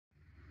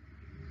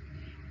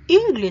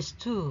English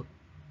 2.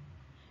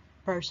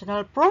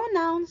 Personal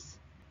pronouns.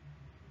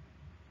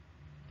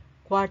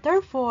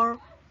 Quarter 4,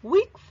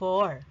 Week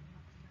 4.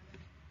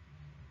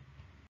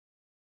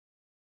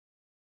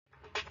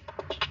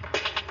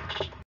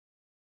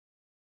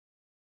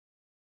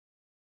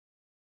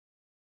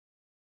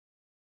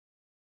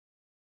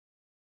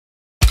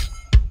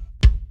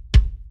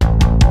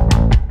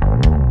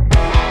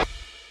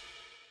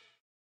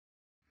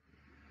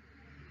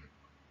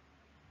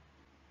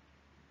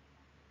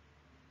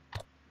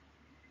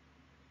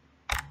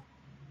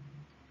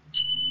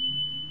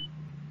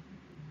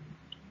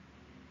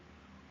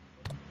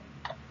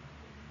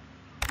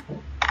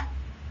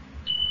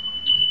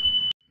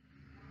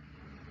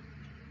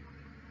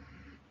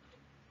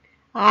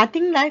 Ang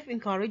ating life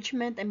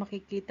encouragement ay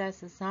makikita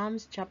sa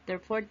Psalms chapter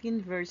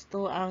 14 verse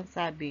 2 ang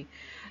sabi,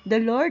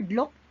 "The Lord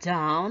looked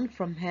down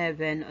from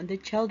heaven on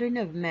the children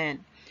of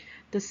men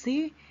to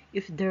see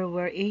if there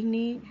were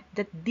any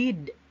that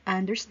did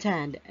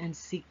understand and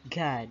seek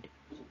God."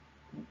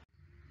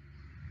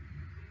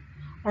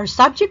 Our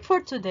subject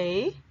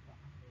today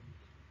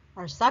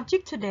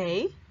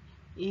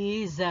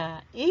is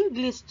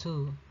English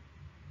 2.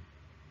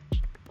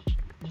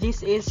 This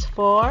is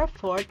for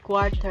fourth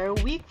quarter,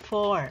 week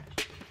 4.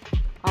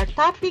 Our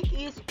topic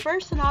is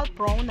personal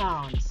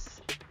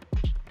pronouns.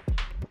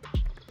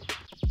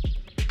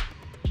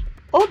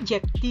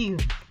 Objective.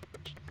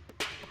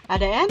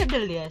 At the end of the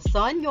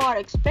lesson, you are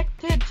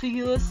expected to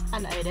use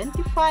and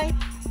identify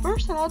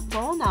personal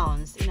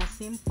pronouns in a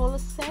simple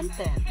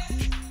sentence.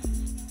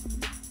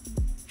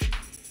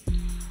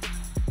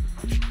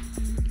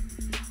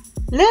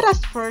 Let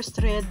us first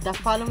read the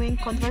following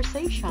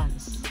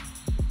conversations.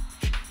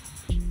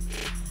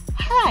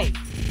 Hi,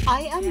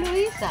 I am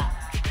Luisa,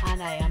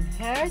 and I am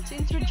here to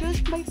introduce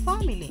my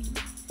family.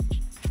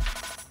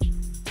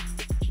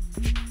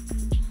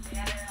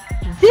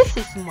 This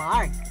is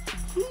Mark.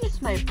 He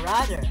is my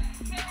brother.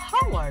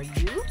 How are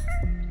you?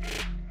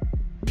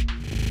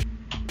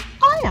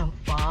 I am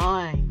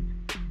fine.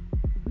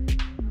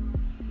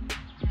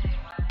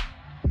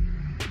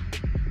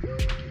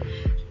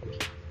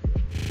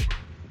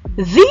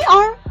 They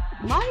are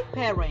my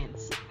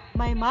parents.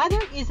 My mother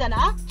is an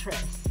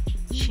actress.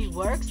 She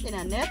works in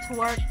a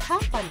network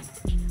company.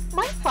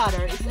 My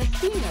father is a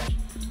singer.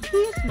 He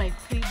is my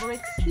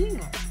favorite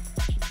singer.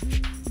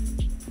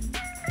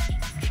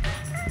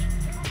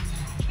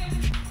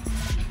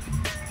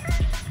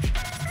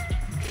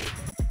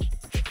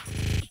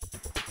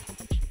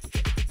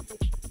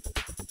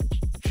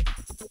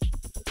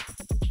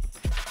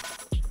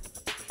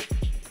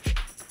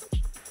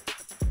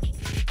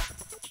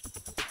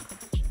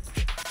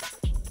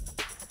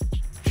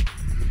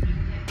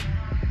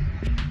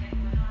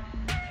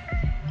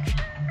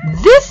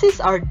 This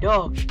is our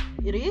dog.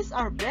 It is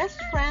our best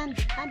friend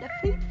and a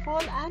faithful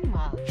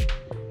animal.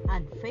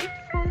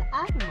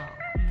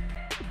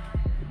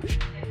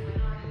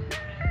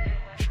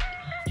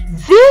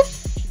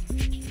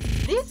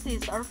 This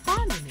is our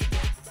family.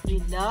 We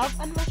love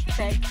and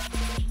respect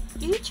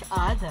each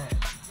other.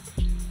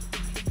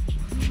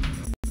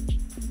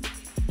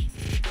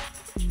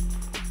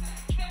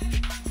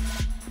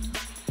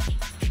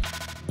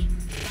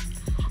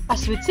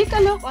 As we take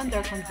a look on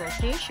their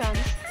conversations,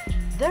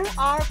 there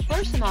are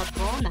personal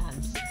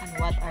pronouns. And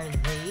what are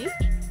they?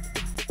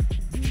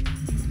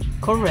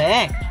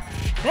 Correct.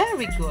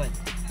 Very good.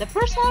 The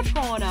personal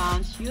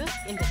pronouns used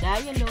in the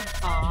dialogue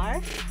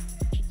are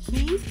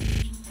he,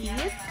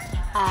 it,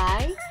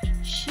 I,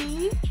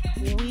 she,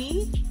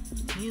 we,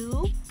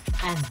 you,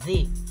 and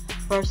they.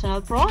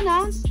 Personal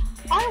pronouns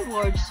are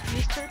words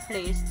used to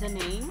replace the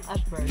name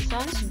of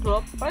persons,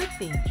 group, or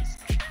things.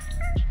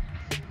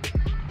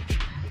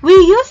 We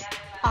use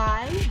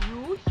I,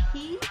 you,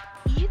 he,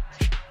 it,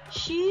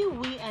 she,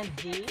 we, and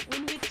they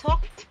when we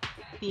talk to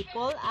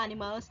people,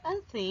 animals,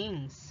 and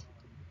things.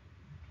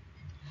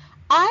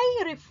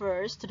 I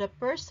refers to the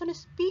person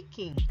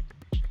speaking.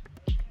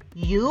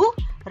 You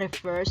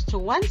refers to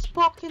one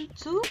spoken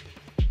to.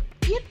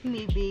 It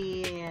may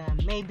be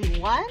maybe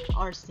one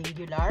or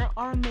singular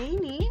or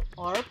many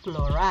or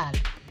plural.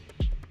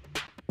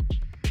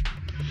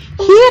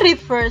 He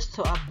refers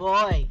to a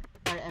boy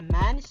or a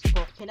man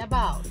spoken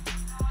about.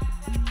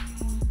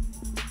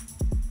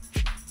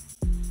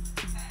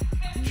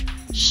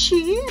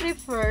 She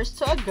refers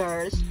to a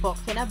girl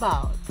spoken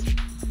about.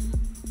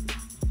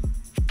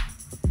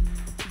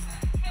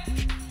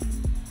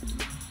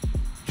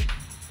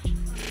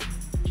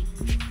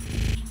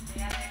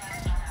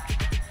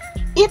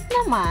 It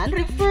naman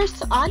refers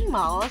to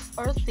animals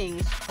or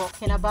things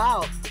spoken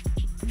about.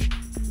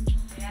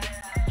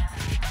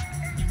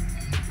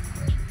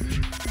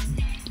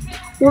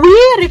 We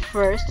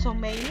refers to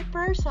many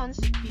persons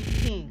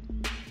speaking,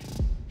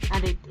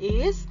 and it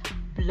is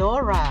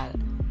plural.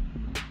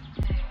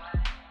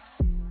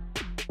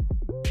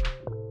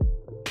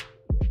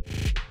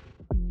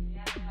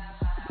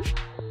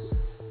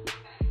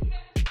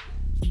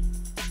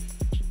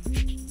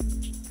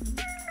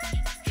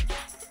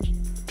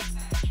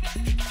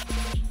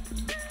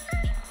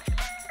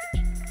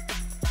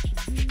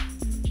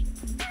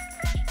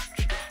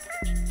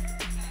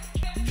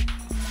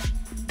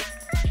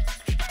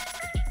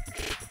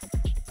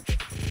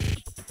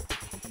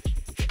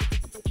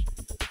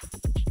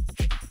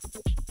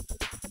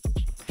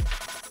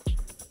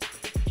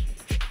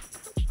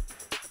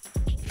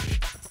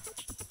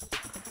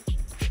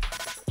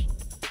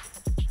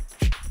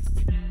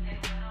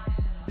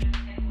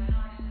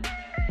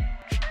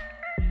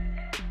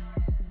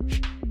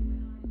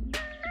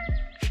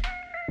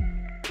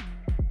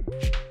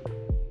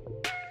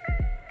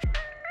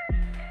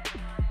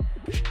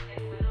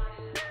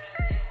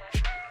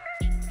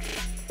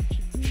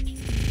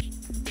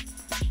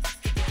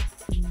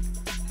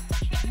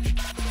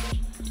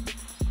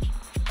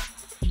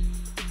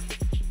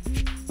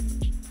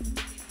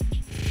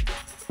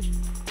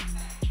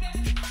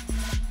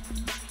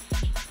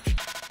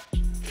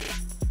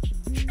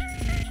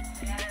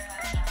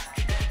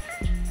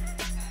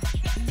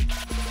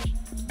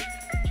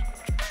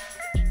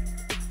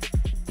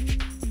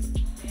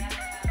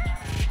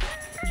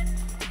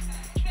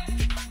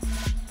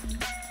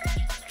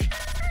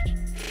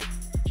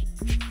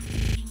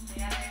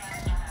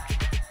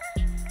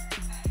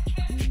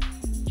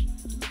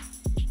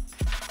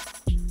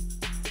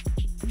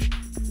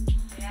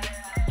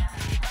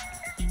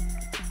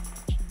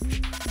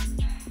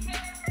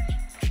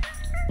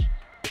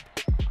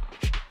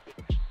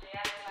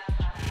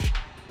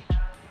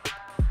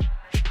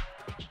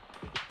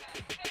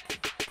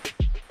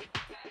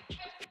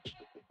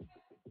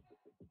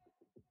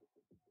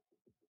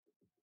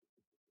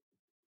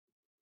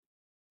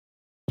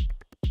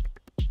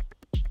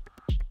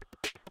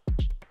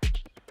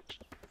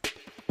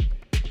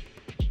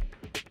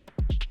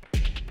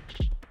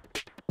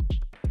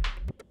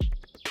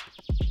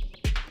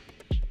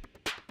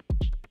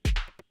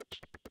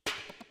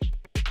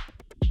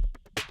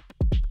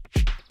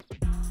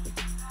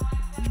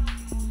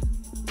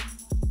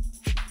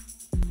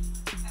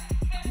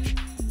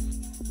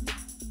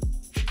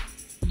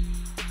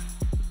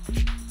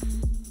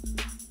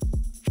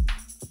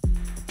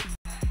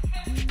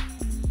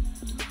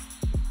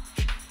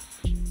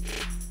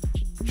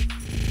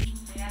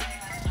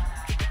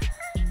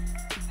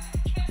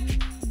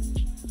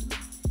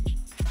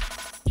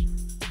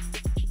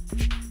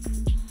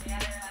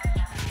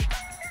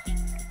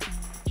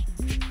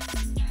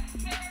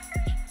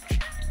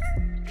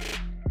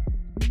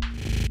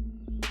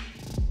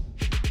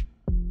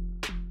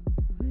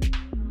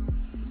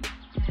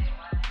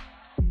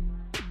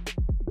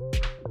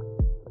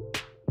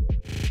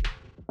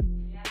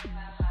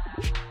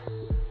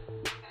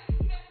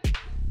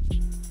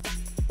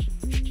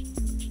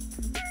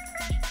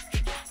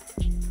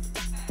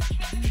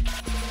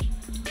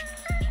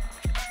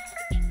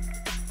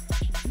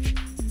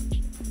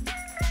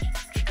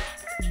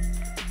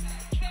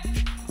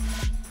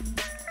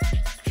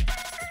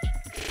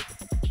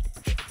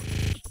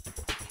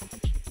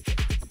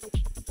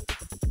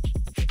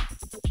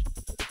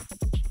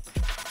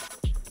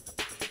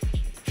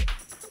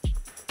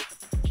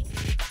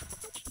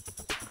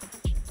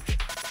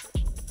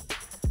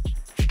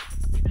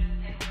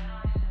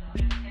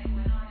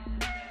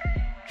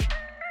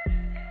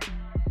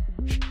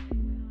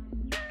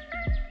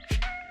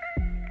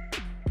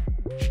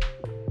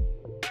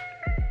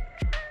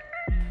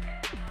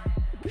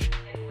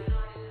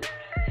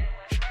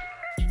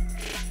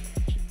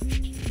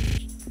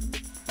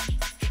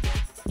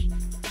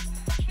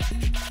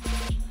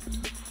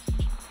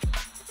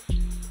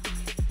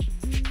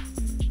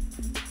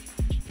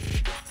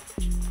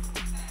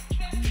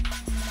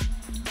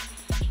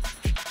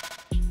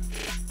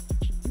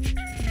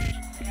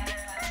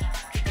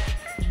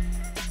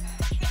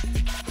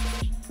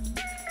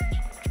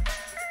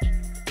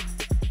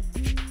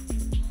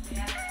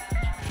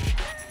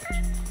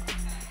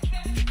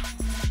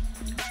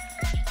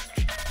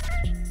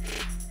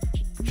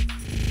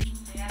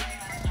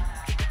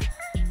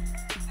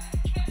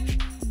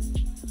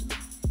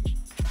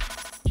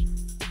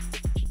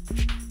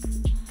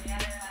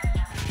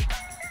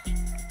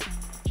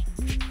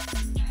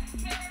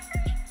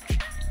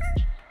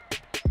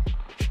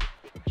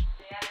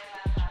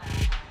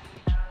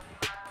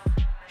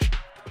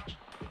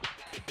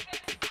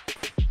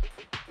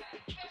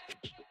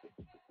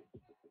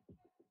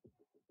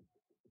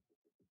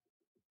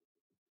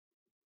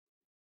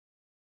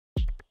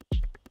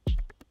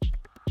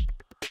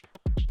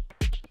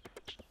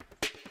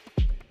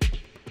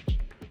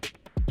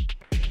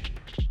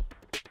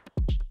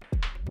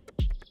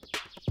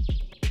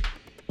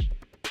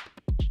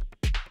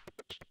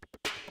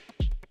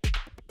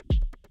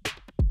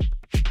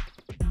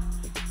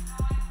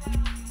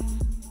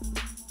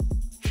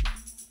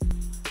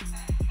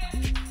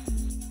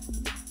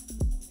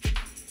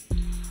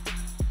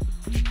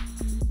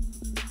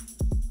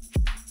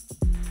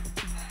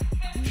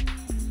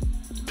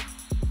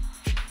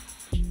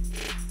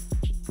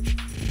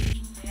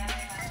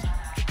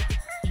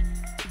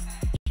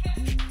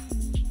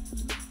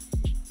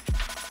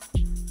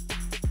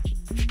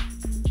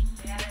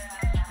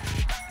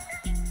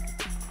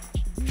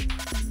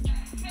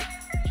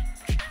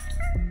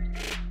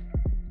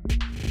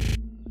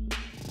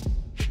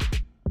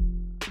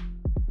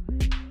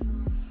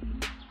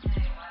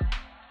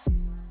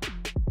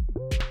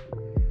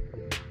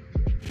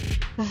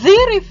 The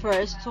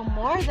refers to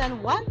more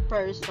than one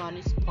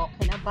person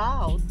spoken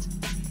about.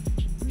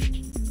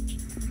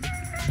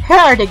 Here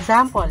are the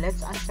examples.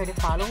 Let's answer the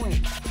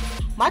following.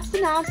 Match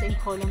the nouns in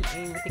column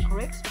A with the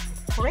correct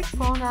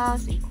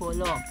pronouns in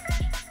column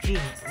B.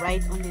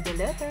 Write only the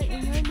letter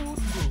in your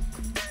notebook.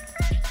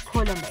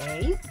 Column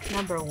A,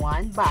 number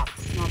 1,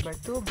 box. Number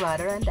 2,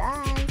 brother and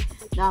I.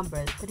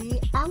 Number 3,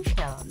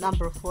 uncle.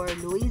 Number 4,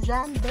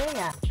 Luisa and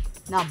Bea.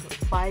 Number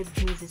 5,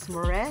 Mrs.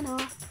 Moreno.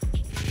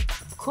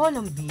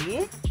 Column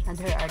B, and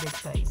here are the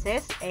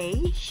choices.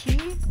 A, she,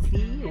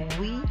 B,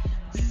 we,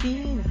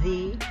 C,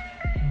 the,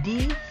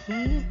 D,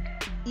 he,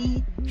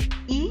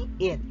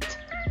 it.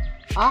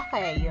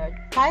 Okay, your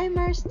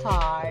timer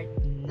start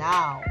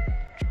now.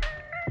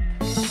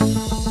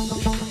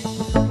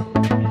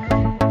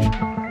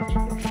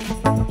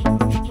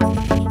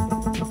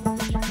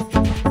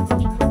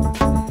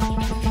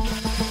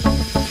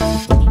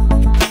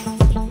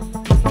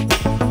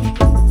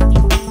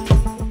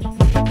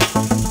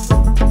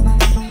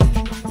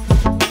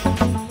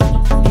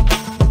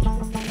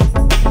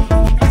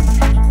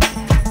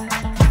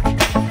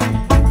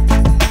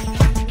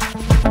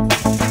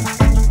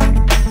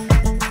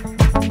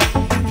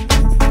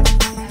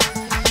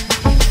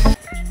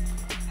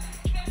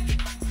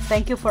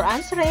 Thank you for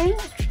answering.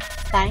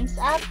 Time's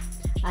up.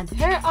 And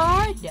here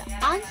are the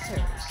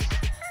answers.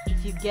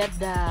 If you get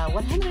the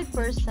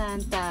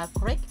 100%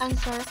 correct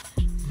answer,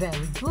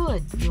 very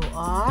good. You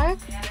are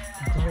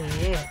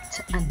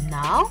great. And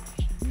now,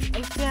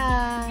 if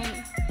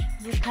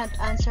you can't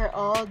answer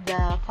all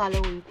the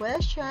following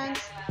questions,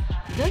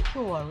 don't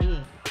you worry.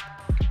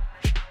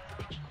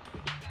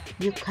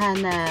 You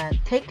can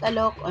take a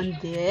look on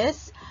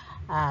this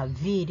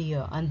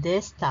video on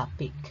this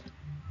topic.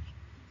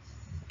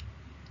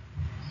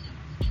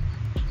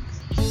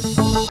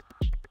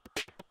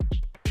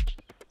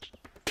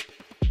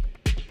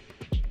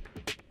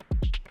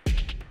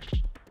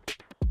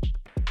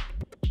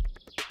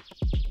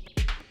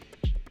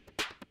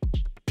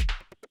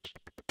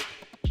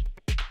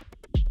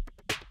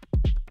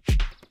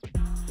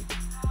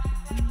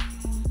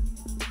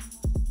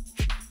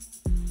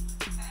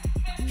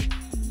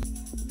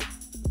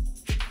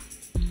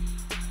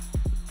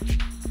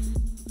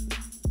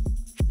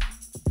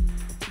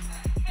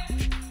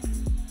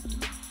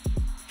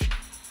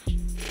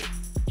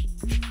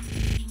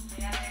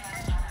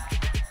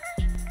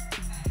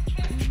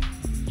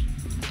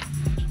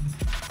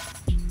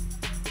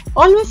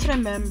 Always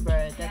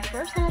remember that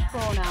personal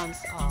pronouns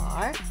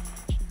are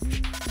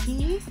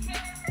he,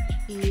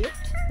 it,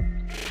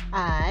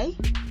 I,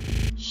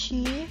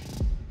 she,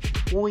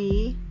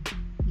 we,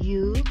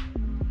 you,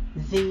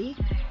 they,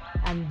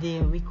 and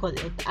then we call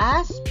it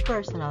as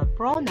personal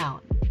pronoun.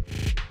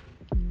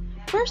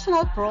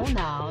 Personal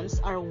pronouns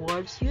are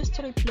words used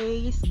to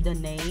replace the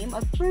name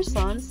of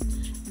persons,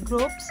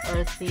 groups,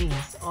 or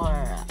things,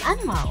 or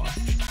animals.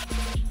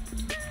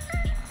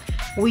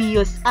 We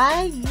use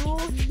I, you,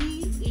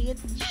 he, it,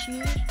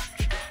 she,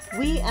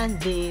 we,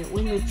 and they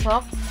when we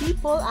talk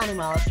people,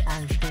 animals,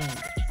 and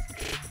things.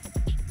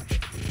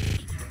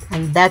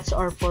 And that's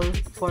all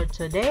for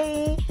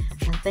today.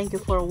 And thank you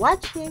for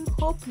watching.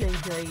 Hope you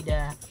enjoyed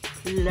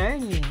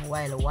learning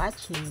while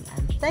watching.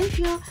 And thank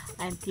you.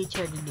 I'm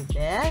Teacher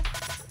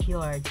Lilibeth,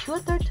 your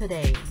tutor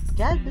today.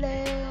 God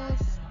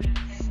bless.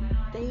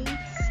 Stay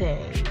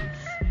safe.